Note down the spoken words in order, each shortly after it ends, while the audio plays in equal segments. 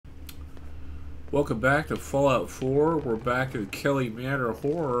Welcome back to Fallout 4. We're back in Kelly Manor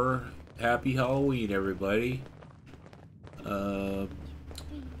Horror. Happy Halloween, everybody. Now,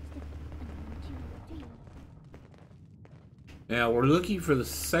 we're looking for the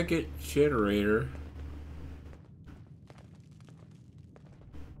second generator.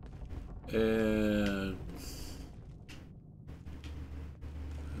 And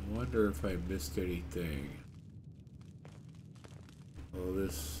I wonder if I missed anything. Oh,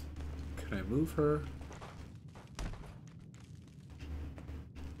 this... Can I move her?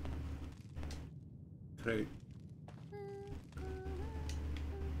 Can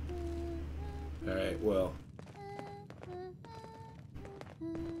I... Alright, well...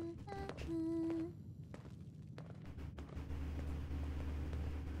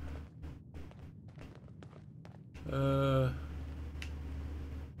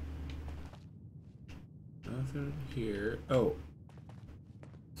 Nothing here. Oh.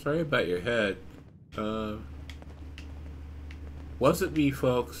 Sorry about your head. Wasn't me,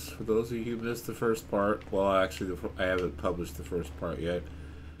 folks. For those of you who missed the first part. Well, actually, I haven't published the first part yet.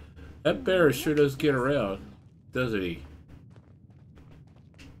 That bear sure does get around, doesn't he?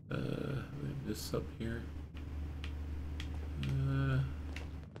 This up here.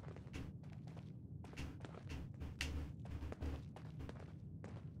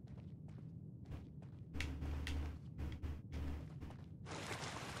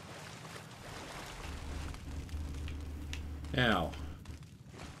 Now.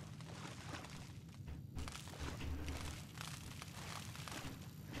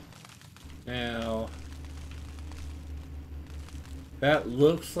 Now. That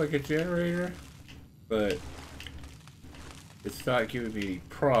looks like a generator, but it's not giving me any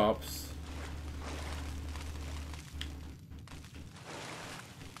prompts.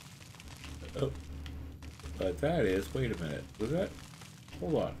 Oh. But that is, wait a minute. Was that?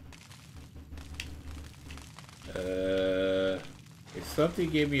 Hold on. If something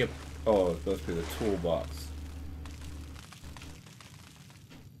gave me a... Oh, it must be the toolbox.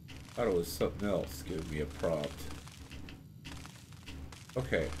 I thought it was something else giving me a prompt.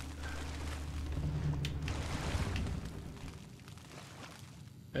 Okay.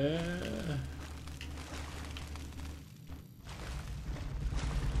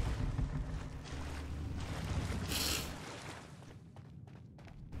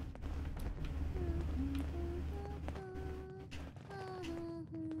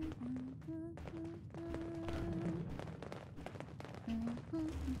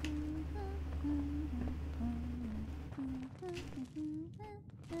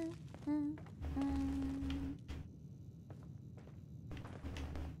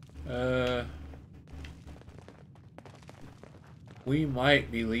 We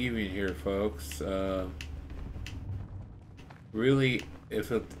might be leaving here, folks. Really,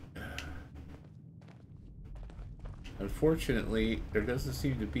 if it... Unfortunately, there doesn't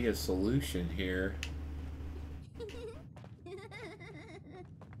seem to be a solution here.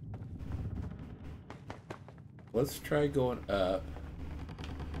 Let's try going up.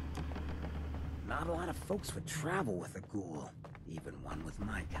 Not a lot of folks would travel with a ghoul, even one with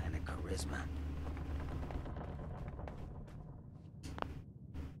my kind of charisma.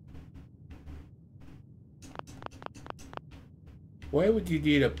 Why would you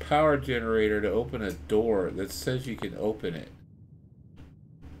need a power generator to open a door that says you can open it?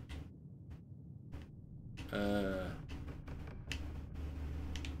 And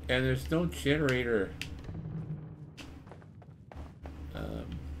there's no generator.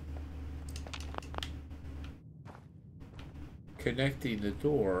 Connecting the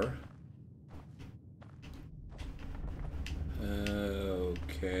door.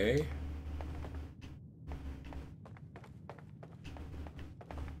 Okay.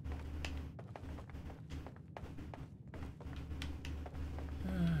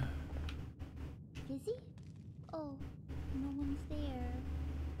 Busy? Oh, no one's there.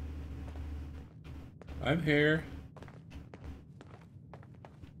 I'm here.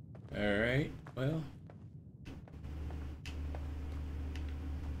 Alright, well.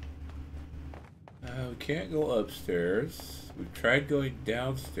 We can't go upstairs. We've tried going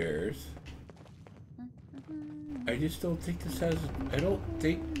downstairs. I just don't think this has... I don't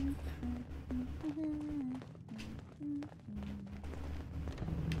think...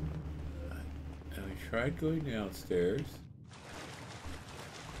 And we tried going downstairs.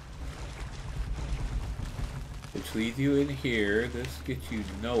 Which leads you in here. This gets you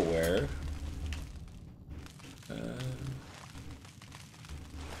nowhere.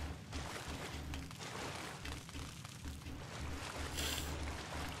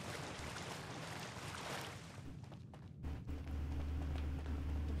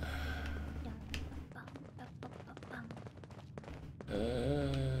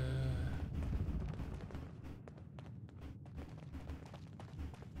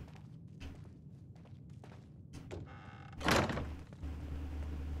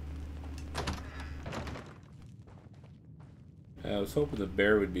 I was hoping the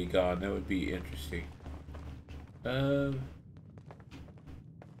bear would be gone. That would be interesting.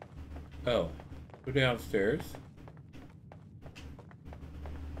 Oh, go downstairs.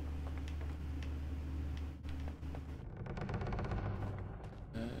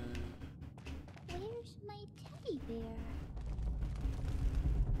 Where's my teddy bear?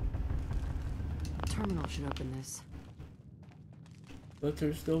 Terminal should open this. But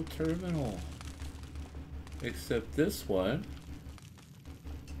there's no terminal. Except this one.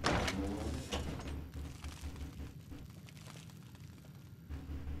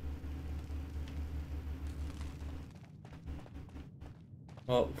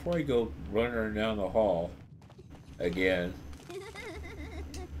 Well, before I go running down the hall again.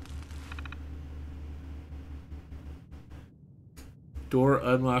 Door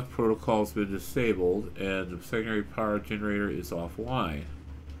unlock protocol has been disabled and the secondary power generator is offline.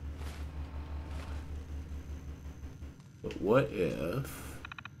 But what if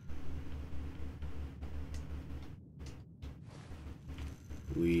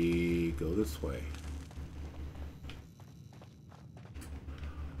we go this way?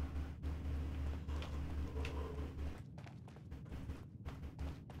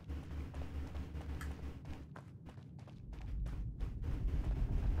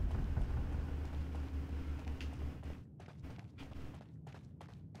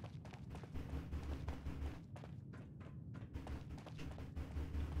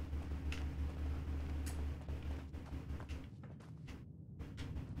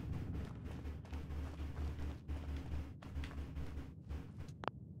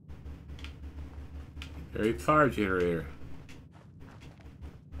 Very power generator.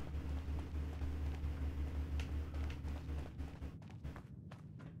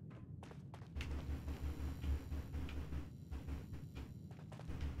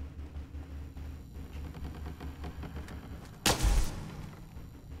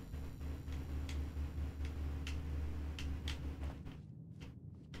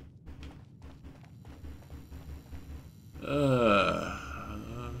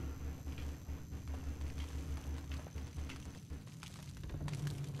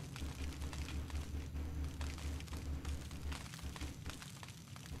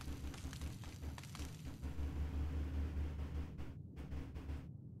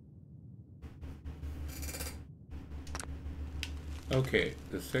 Okay,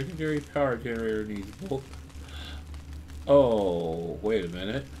 the secondary power generator needs both. Oh, wait a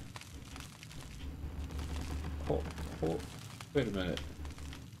minute. Wait a minute.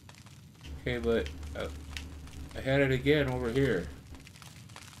 Okay, but I had it again over here.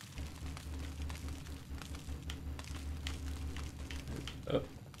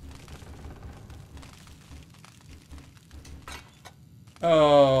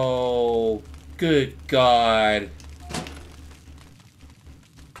 Oh, good God.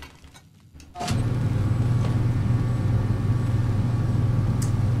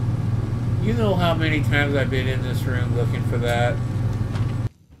 You know how many times I've been in this room looking for that?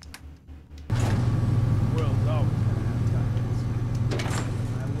 World's always gonna have times.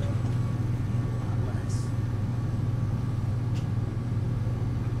 My way, a lot less.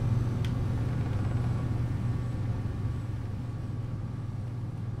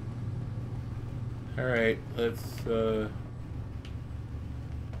 Alright, let's go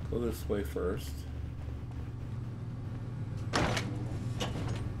this way first.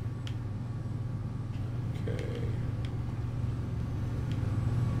 Okay.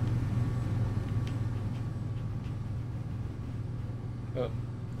 Oh. Okay,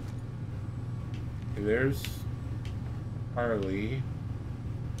 there's Harley.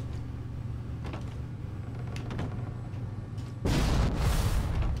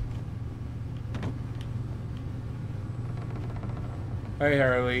 Hi,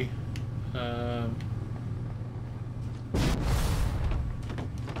 Harley.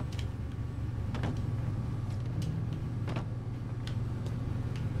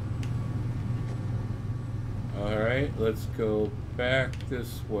 All right, let's go back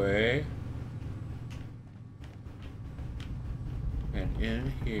this way. And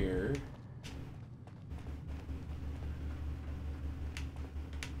in here.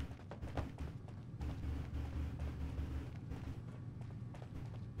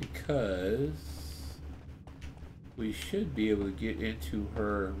 Because we should be able to get into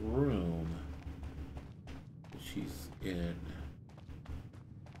her room that she's in.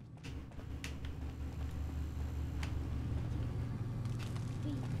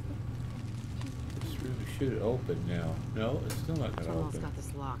 This room should open now. No, it's still not going to Terminal's open. got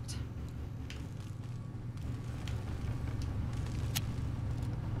this locked.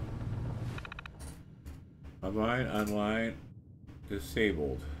 Online.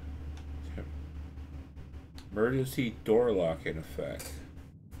 disabled. Emergency door lock in effect.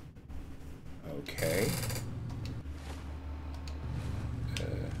 Okay.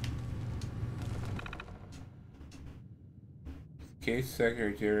 Case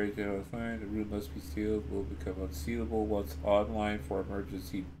secretary general fine. The room must be sealed. Will become unsealable once online for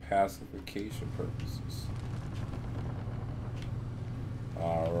emergency pacification purposes.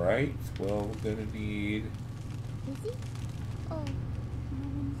 Alright, well, we're gonna need. Is he? Oh, no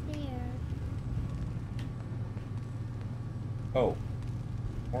one's there. Oh,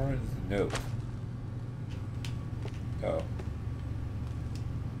 Warren's note. Oh.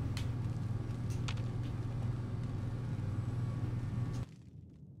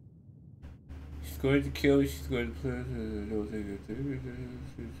 She's going to kill. She's going to.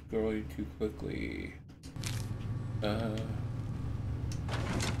 She's going too quickly.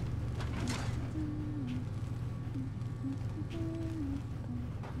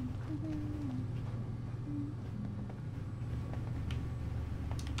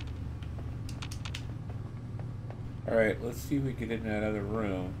 Alright, let's see if we get in that other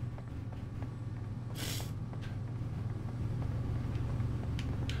room.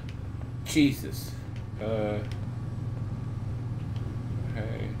 Jesus. Okay.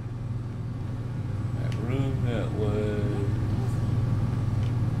 That room that was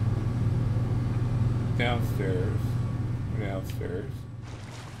downstairs. Downstairs.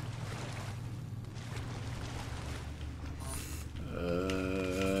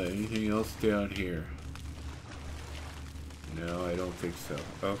 Anything else down here? No, I don't think so.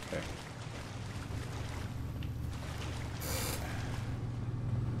 Okay.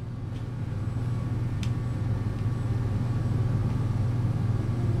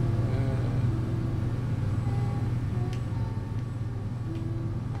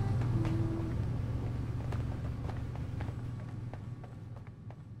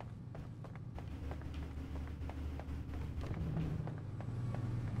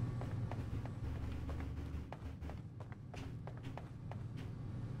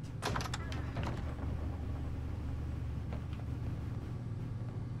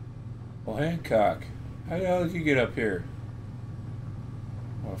 Well, Hancock, how the hell did you get up here?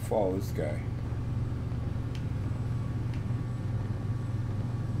 I want to follow this guy.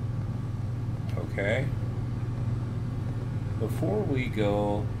 Okay. Before we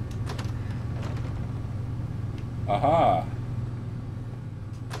go... Aha!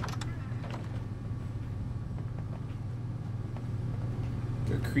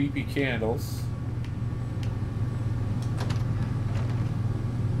 The creepy candles.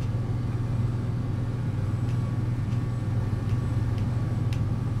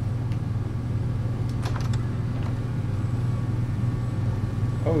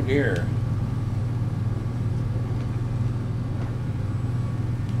 Oh dear.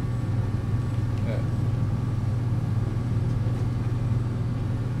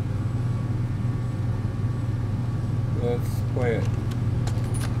 Let's play it.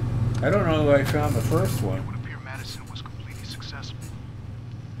 I don't know if I found the first one. It would appear Madison was completely successful.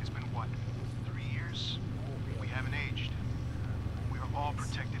 It's been, what, 3 years? We haven't aged. We are all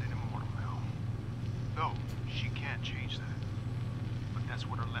protected and immortal now. Though, she can't change that. But that's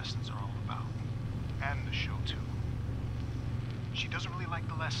what her lessons are all about. And the show, too. She doesn't really like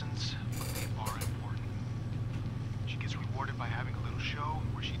the lessons, but they are important. She gets rewarded by having a little show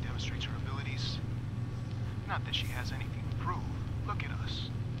where she demonstrates her abilities. Not that she has anything to prove. Look at us.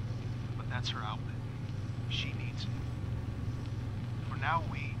 But that's her outlet. She needs it. For now,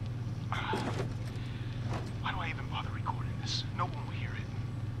 we... Why do I even bother recording this? No one will hear it.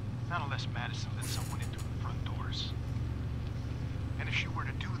 Not unless Madison lets someone in through the front doors. And if she were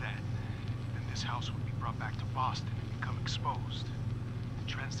to do that, then this house would be brought back to Boston and become exposed.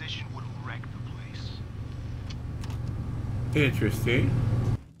 The transition would wreck the place. Interesting.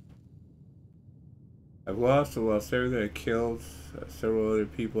 I've lost everything. I killed several other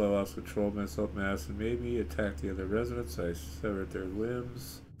people. I lost control of myself. Madison made me attack the other residents. I severed their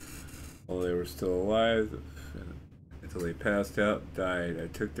limbs while they were still alive until they passed out and died. I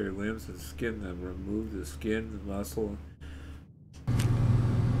took their limbs and skinned them, removed the skin, the muscle.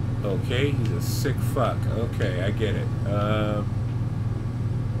 Okay, he's a sick fuck. Okay, I get it.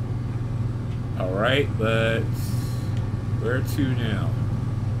 Alright, but where to now?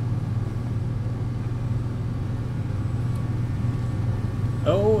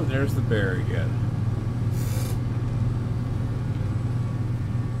 Oh, and there's the bear again.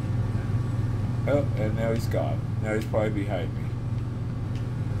 Oh, and now he's gone. Now he's probably behind me.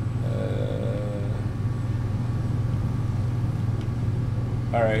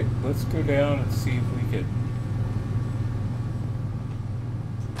 Alright, let's go down and see if we can...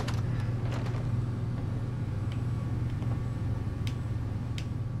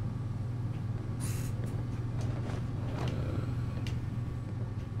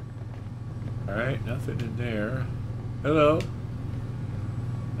 Alright, nothing in there. Hello.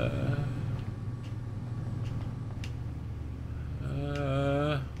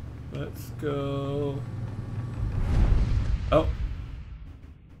 Let's go. Oh.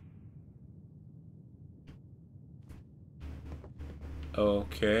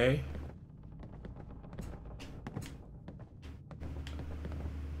 Okay.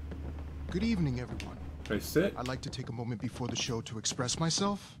 Good evening, everyone. Can I sit? I'd like to take a moment before the show to express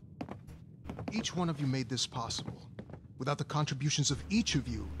myself. Each one of you made this possible. Without the contributions of each of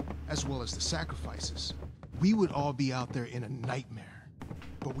you, as well as the sacrifices, we would all be out there in a nightmare.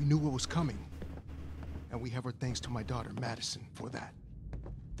 But we knew what was coming. And we have our thanks to my daughter, Madison, for that.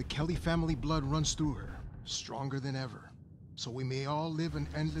 The Kelly family blood runs through her, stronger than ever. So we may all live an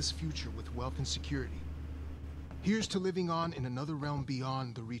endless future with wealth and security. Here's to living on in another realm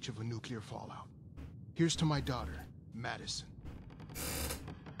beyond the reach of a nuclear fallout. Here's to my daughter, Madison.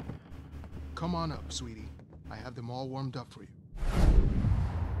 Come on up, sweetie. I have them all warmed up for you.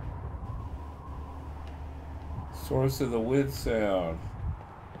 Source of the wind sound.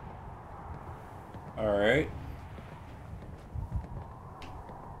 Alright.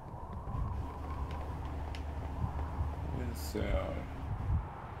 Wind sound.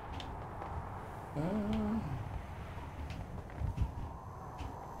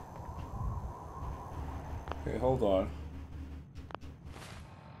 Okay, hold on.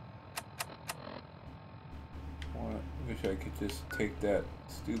 Wish I could just take that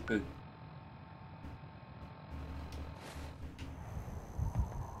stupid.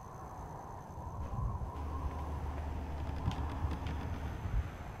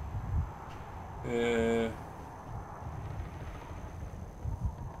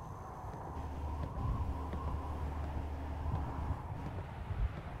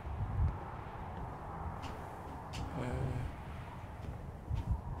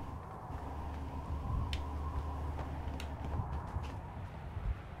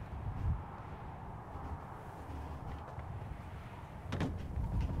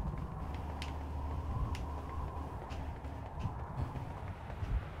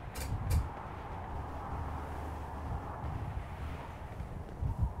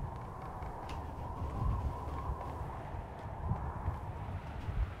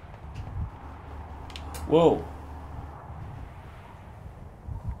 Whoa.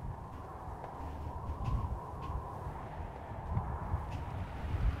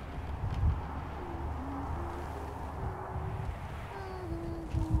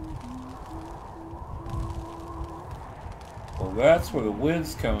 Well, that's where the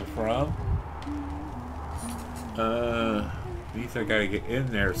wind's coming from. Means I gotta get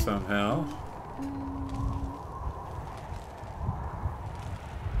in there somehow.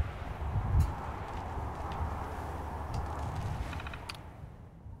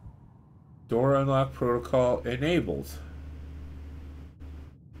 Door unlock protocol enabled.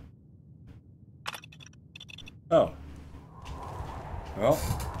 Oh. Well.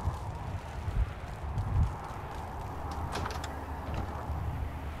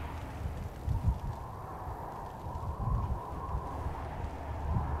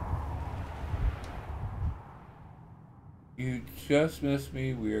 You just missed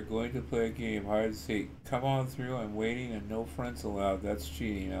me. We are going to play a game, hide and seek. Come on through. I'm waiting and no friends allowed. That's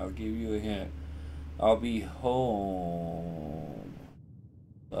cheating. I'll give you a hint. I'll be home.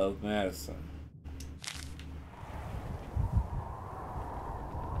 Love, Madison.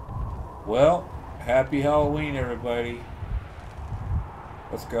 Well, happy Halloween, everybody.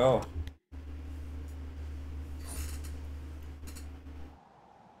 Let's go.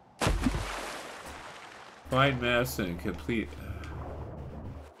 Find Madison and complete.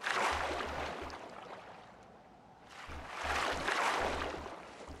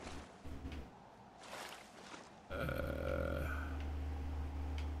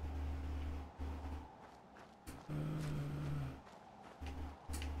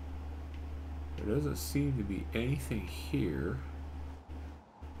 There doesn't seem to be anything here.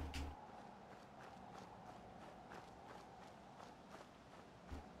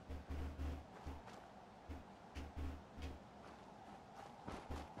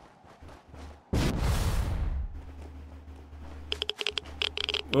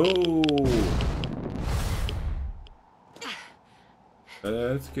 Oh!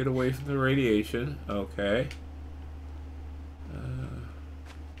 Let's get away from the radiation. Okay.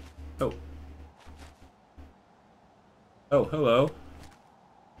 Oh. Oh, hello.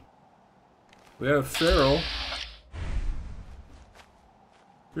 We have Feral.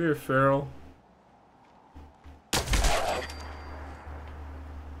 Come here, Feral.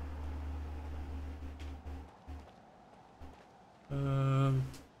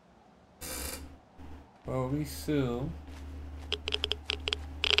 Well, we assume.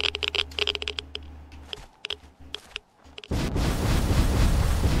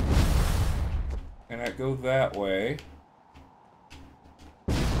 And I go that way.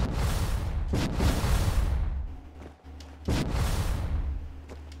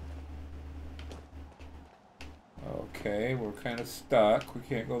 Okay, we're kind of stuck. We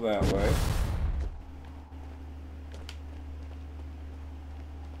can't go that way.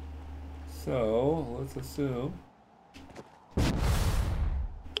 So, let's assume.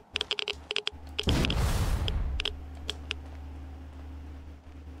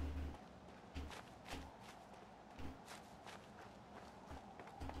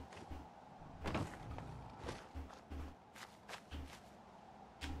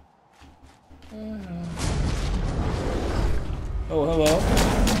 Oh, hello.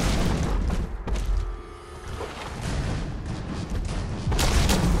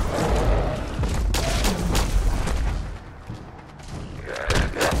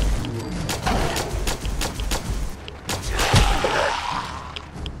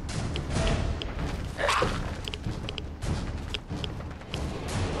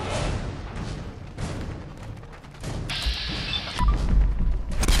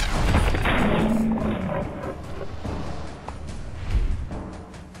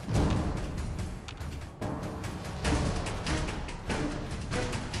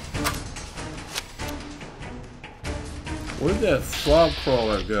 Where'd that frog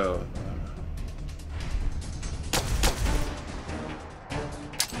crawler go?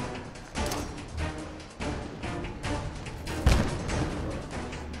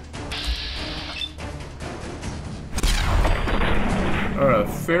 Or a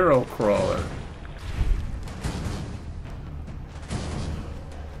feral crawler.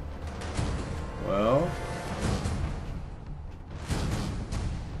 Well.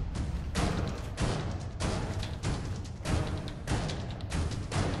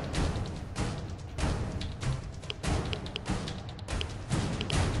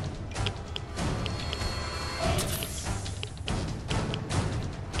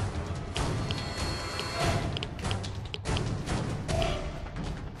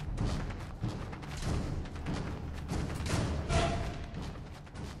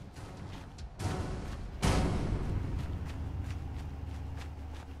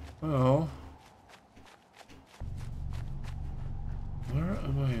 Well, where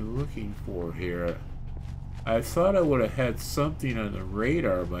am I looking for here? I thought I would have had something on the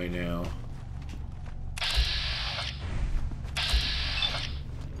radar by now.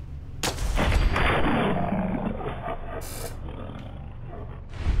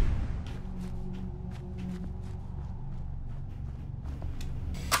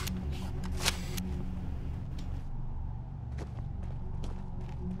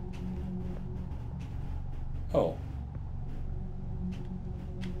 Oh.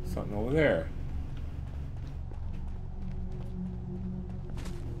 Something over there.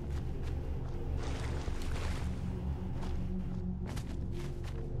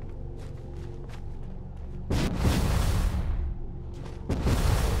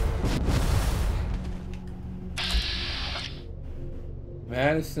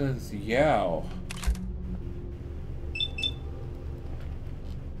 Madison's Yow.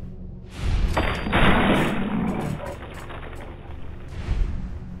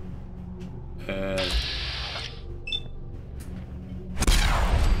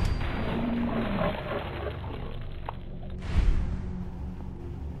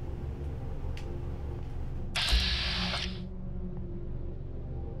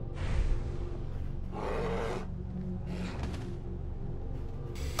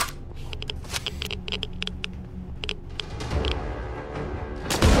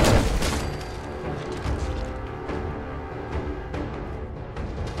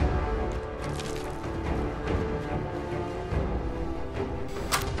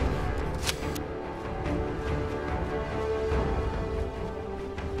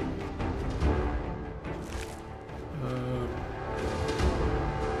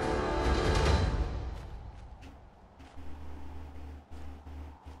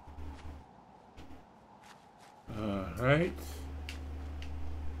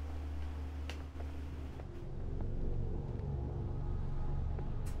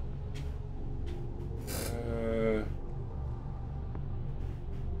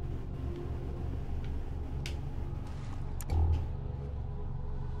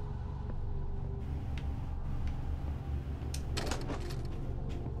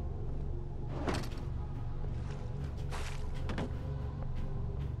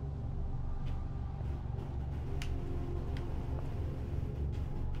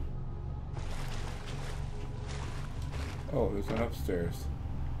 Oh, there's an upstairs.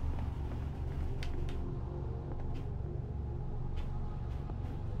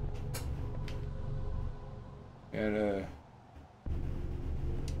 And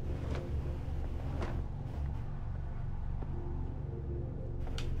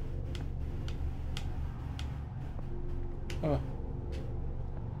huh.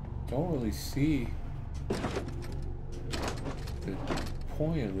 Don't really see the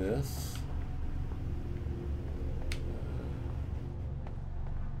point of this.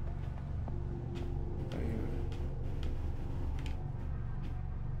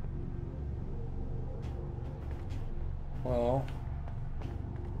 Well,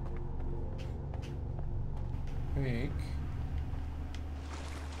 I think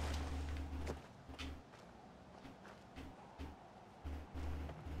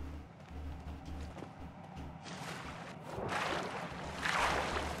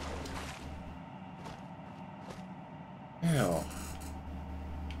now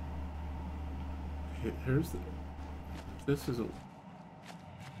here's the this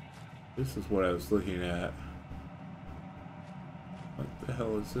is what I was looking at. What the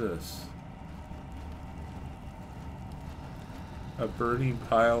hell is this? A burning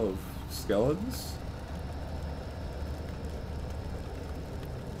pile of skeletons?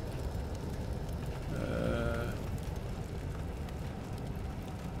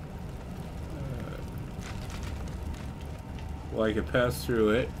 Well, I could pass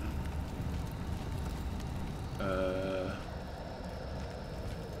through it.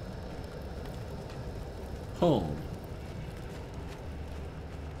 Home.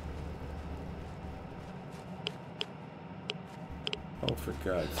 Oh, for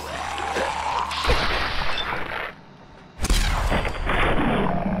God's sake.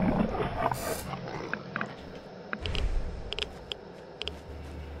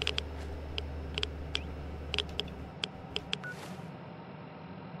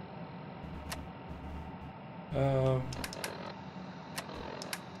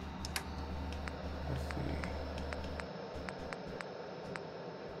 Let's see.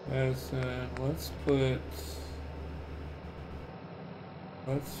 Medicine, let's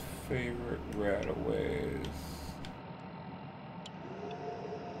favorite Rataways.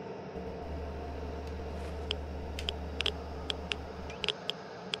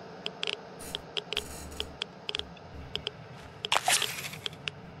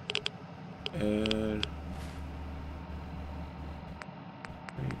 And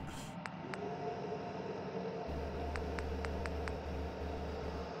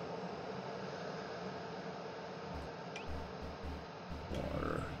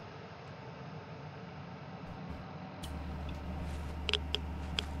water.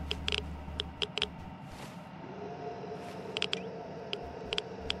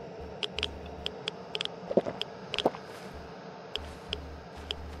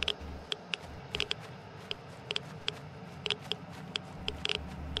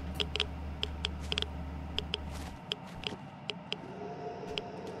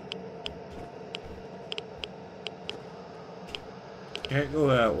 Can't go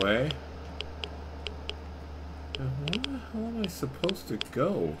that way. Now, where the hell am I supposed to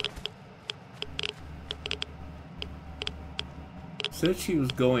go? Said she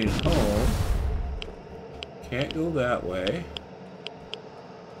was going home. Can't go that way.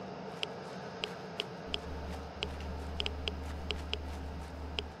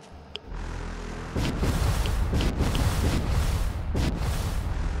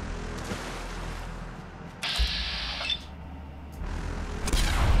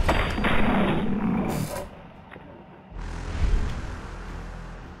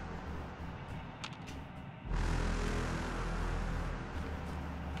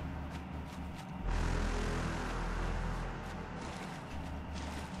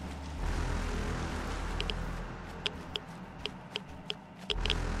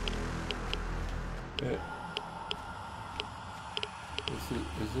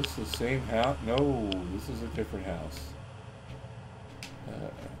 Is this the same house? No, this is a different house.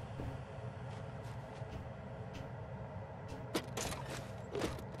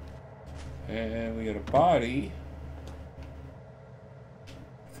 And we got a body.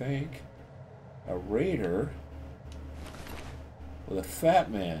 I think. A raider. With a fat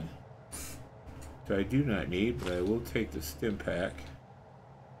man. Which I do not need, but I will take the stim pack.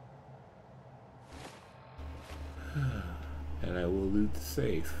 And I will loot the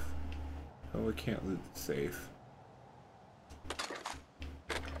safe. Oh, I can't loot the safe.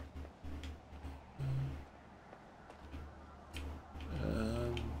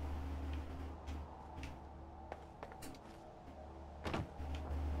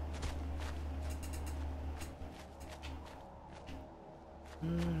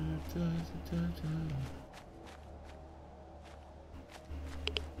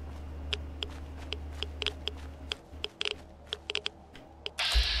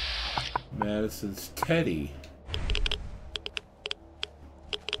 Madison's Teddy.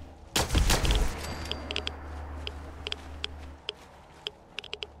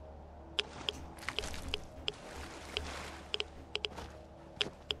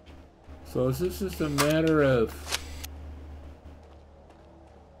 So is this just a matter of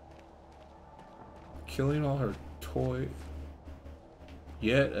killing all her toys?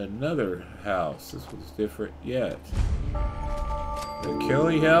 Yet another house. This one's different yet. The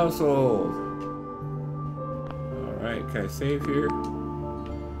Kelly household. Alright, can I save here?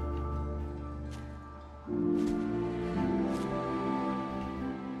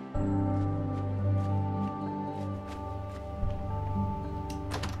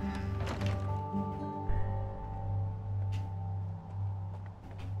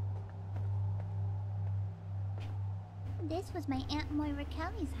 This was my Aunt Moira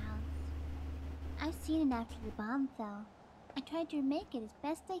Kelly's house. I've seen it after the bomb fell. I tried to remake it as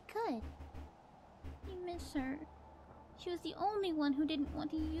best I could. I miss her. She was the only one who didn't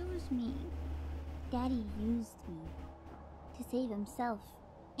want to use me. Daddy used me to save himself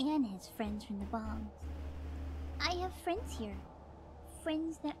and his friends from the bombs. I have friends here.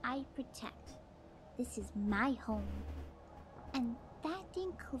 Friends that I protect. This is my home. And that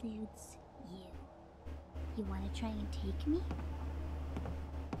includes you. You want to try and take me?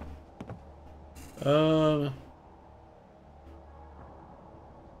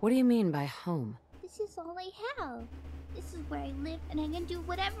 What do you mean by home? This is all I have. This is where I live and I can do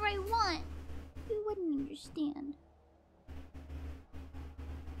whatever I want. You wouldn't understand.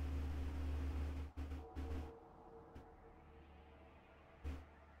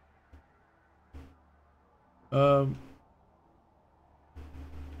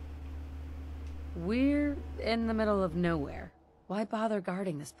 We're in the middle of nowhere. Why bother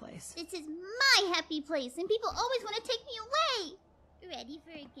guarding this place? This is my happy place and people always want to take me away. Ready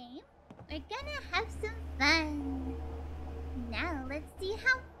for a game? We're gonna have some fun. Now let's see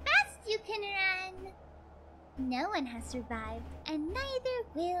how fast you can run. No one has survived, and neither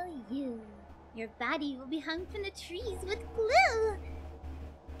will you. Your body will be hung from the trees with glue.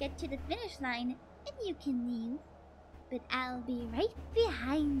 Get to the finish line, and you can leave. But I'll be right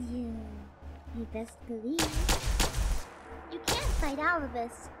behind you. You best believe. You can't fight all of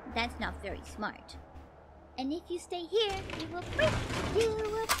us. That's not very smart. And if you stay here, it will break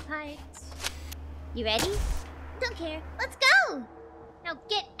you apart. You ready? Don't care. Let's go! Now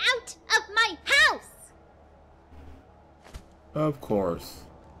get out of my house! Of course.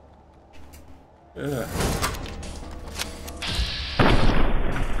 Ugh.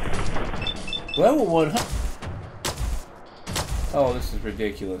 Level 1. Oh, this is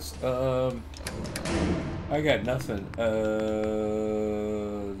ridiculous. I got nothing.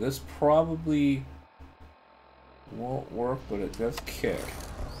 This probably won't work, but it does kick.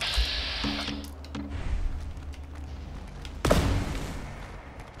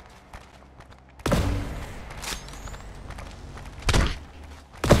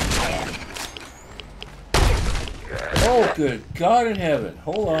 Oh, good God in heaven.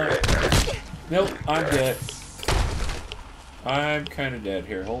 Hold on. Nope, I'm dead. I'm kind of dead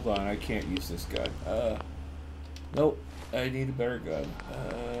here. Hold on, I can't use this gun. Nope, I need a better gun.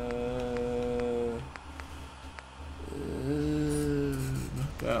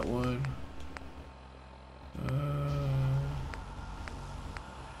 Not that one.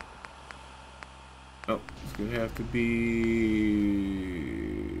 Oh, it's gonna have to be.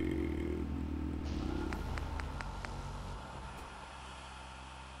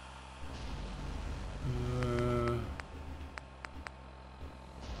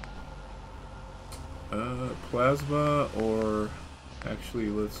 Plasma, or actually,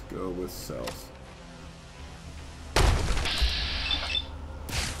 let's go with cells.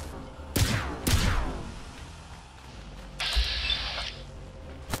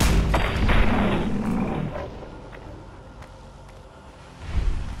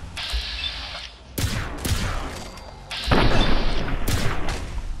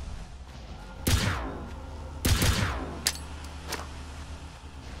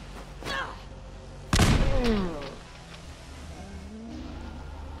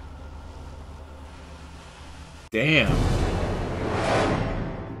 Damn.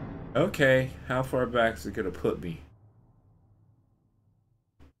 Okay, how far back is it gonna put me?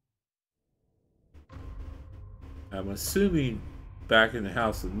 I'm assuming back in the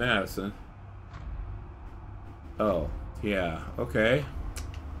house of Madison. Oh, yeah, okay.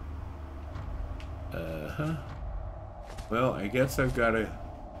 Well, I guess I've got to...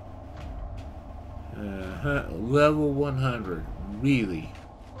 level 100. Really?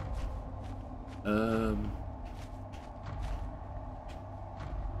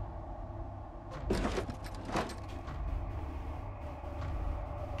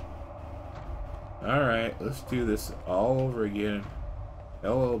 Alright, let's do this all over again.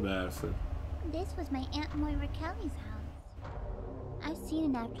 Hello, Madison. This was my Aunt Moira Kelly's house. I've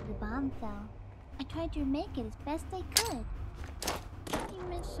seen it after the bomb fell. I tried to remake it as best I could. I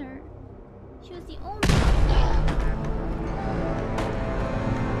miss her. She was the only...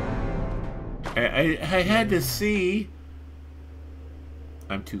 I had to see.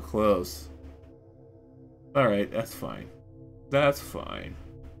 I'm too close. Alright, that's fine. That's fine.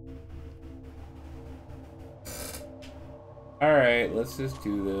 Alright, let's just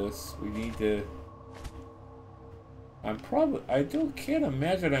do this. We need to... can't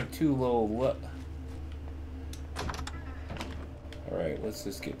imagine I'm too low. Alright, let's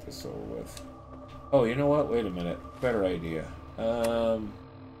just get this over with. Oh, you know what? Wait a minute. Better idea.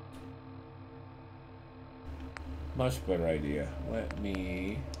 Much better idea. Let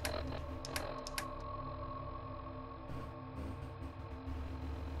me...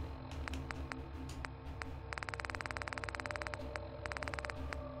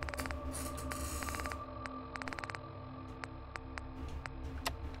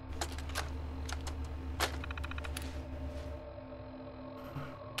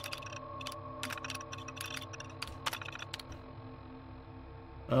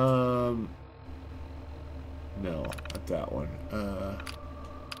 No, not that one.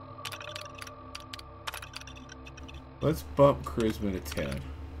 Let's bump charisma to 10.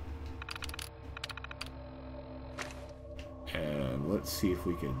 And let's see if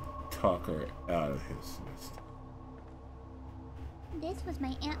we can talk her out of his nest. This was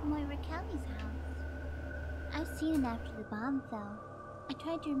my Aunt Moira Kelly's house. I've seen it after the bomb fell. I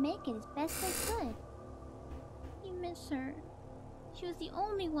tried to remake it as best I could. You miss her. She was the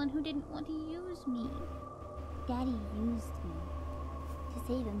only one who didn't want to use me. Daddy used me to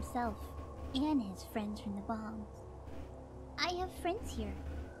save himself and his friends from the bombs. I have friends here.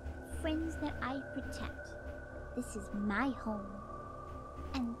 Friends that I protect. This is my home.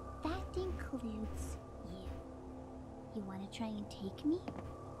 And that includes you. You want to try and take me?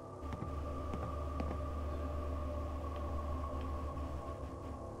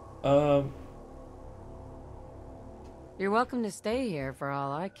 You're welcome to stay here for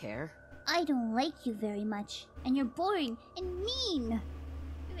all I care. I don't like you very much, and you're boring and mean.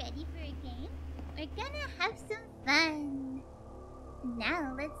 Ready for a game? We're gonna have some fun.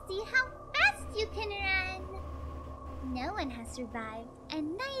 Now let's see how fast you can run. No one has survived,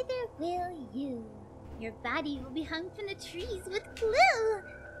 and neither will you. Your body will be hung from the trees with glue.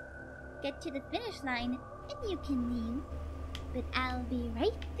 Get to the finish line, and you can leave. But I'll be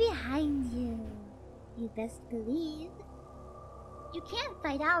right behind you. You best believe. You can't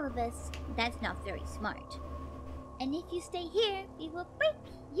fight all of us. That's not very smart. And if you stay here, we will break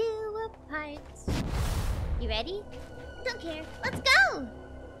you apart. You ready? Don't care. Let's go!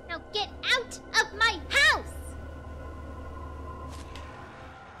 Now get out of my house!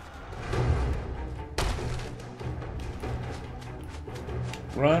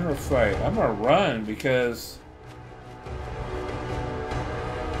 Run or fight? I'm gonna run because...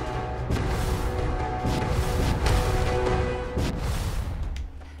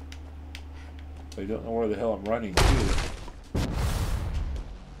 I don't know where the hell I'm running to.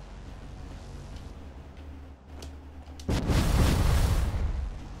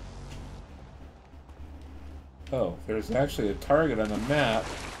 Oh, there's actually a target on the map.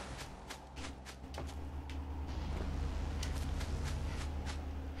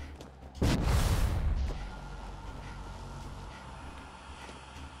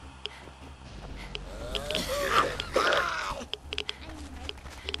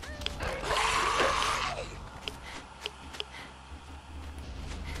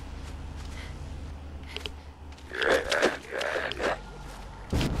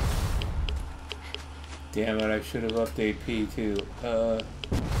 Damn it, I should have updated P too.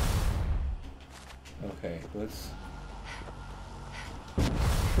 Okay, let's...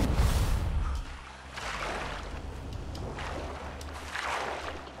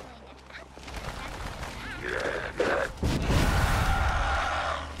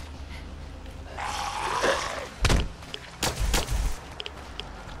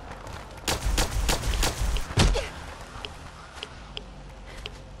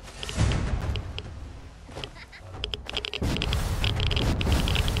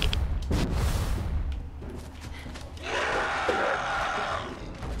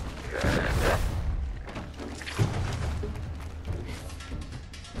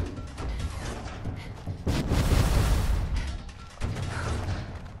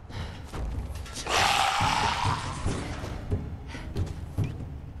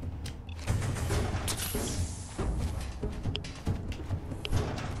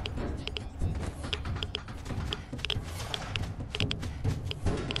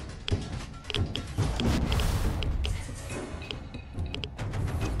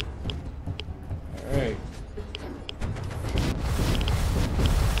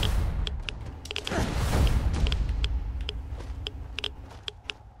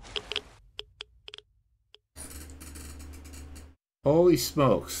 Holy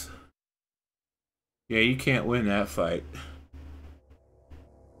smokes. Yeah, you can't win that fight.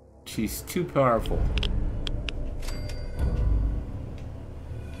 She's too powerful.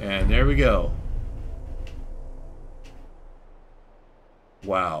 And there we go.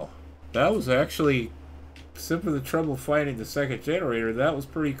 Wow. That was actually, except for the trouble fighting the second generator, that was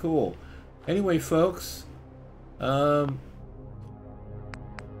pretty cool. Anyway, folks,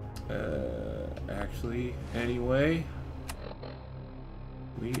 anyway,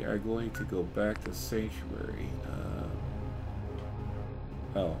 we are going to go back to Sanctuary.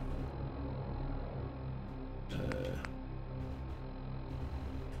 I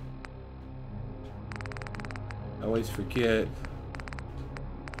always forget.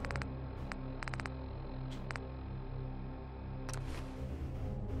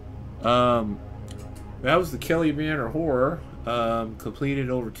 That was the Kelly Manor Horror, completed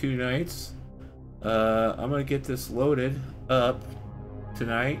over 2 nights. I'm gonna get this loaded up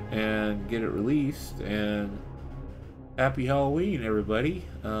tonight and get it released, and happy Halloween, everybody.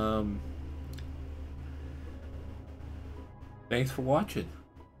 Thanks for watching.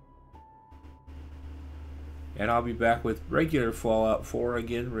 And I'll be back with regular Fallout 4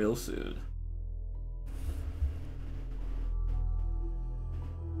 again real soon.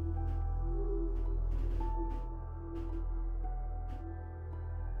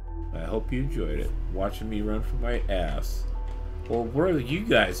 I hope you enjoyed it, watching me run for my ass. Well, where have you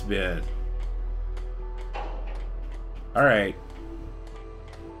guys been? Alright.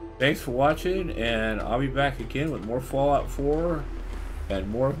 Thanks for watching, and I'll be back again with more Fallout 4 and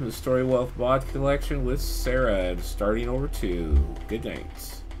more from the Story Wealth mod collection with Sarah, starting over 2. Good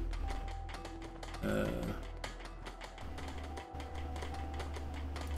night.